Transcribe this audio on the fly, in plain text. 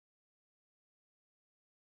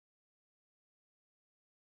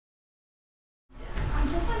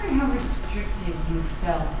restricted you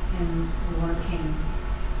felt in working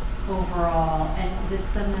overall? And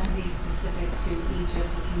this doesn't have to be specific to Egypt,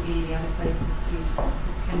 it can be the other places you've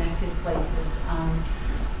connected places.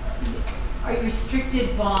 Are you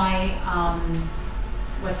restricted by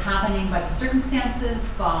what's happening, by the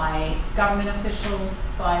circumstances, by government officials,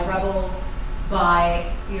 by rebels,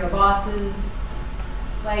 by your bosses?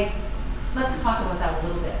 Like, let's talk about that a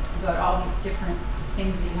little bit, about all these different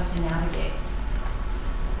things that you have to navigate.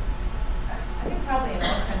 I think probably in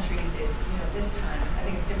all countries, this time, I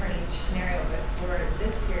think it's different in each scenario, but for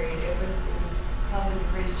this period, it was probably the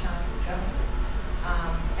greatest challenge was government.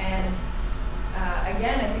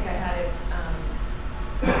 Again, I think I had it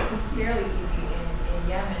fairly easy in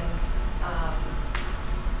Yemen,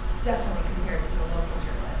 definitely compared to the local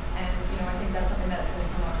journalists. And I think that's something that's going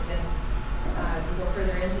to come up again as we go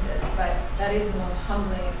further into this. But that is the most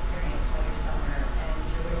humbling experience when you're somewhere and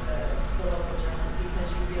you're with the local journalists, because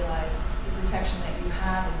you realize the protection that you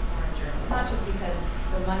have as a foreign journalist, not just because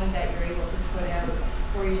the money that you're able to put out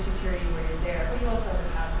for your security where you're there, but you also have the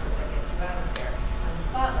passport that gets you out of there when the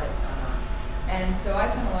spotlight's not on. And so I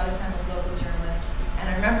spent a lot of time with local journalists, and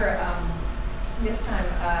I remember this time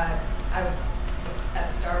at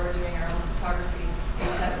Star we're doing our own photography. I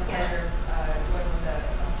just had the pleasure going with a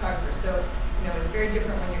photographer. So it's very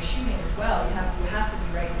different when you're shooting as well. You have to be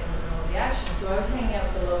right in the middle of the action. So I was hanging out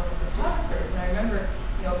with the local photographers, and I remember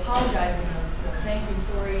apologizing to them, thank you,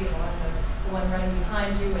 sorry, I'm the one running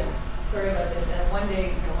behind you, and sorry about this. And one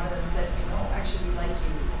day, one of them said to me, no, actually we like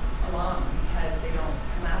you along because they don't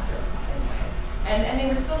come after us the same way. And they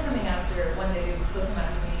were still coming after, one day they would still come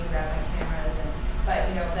after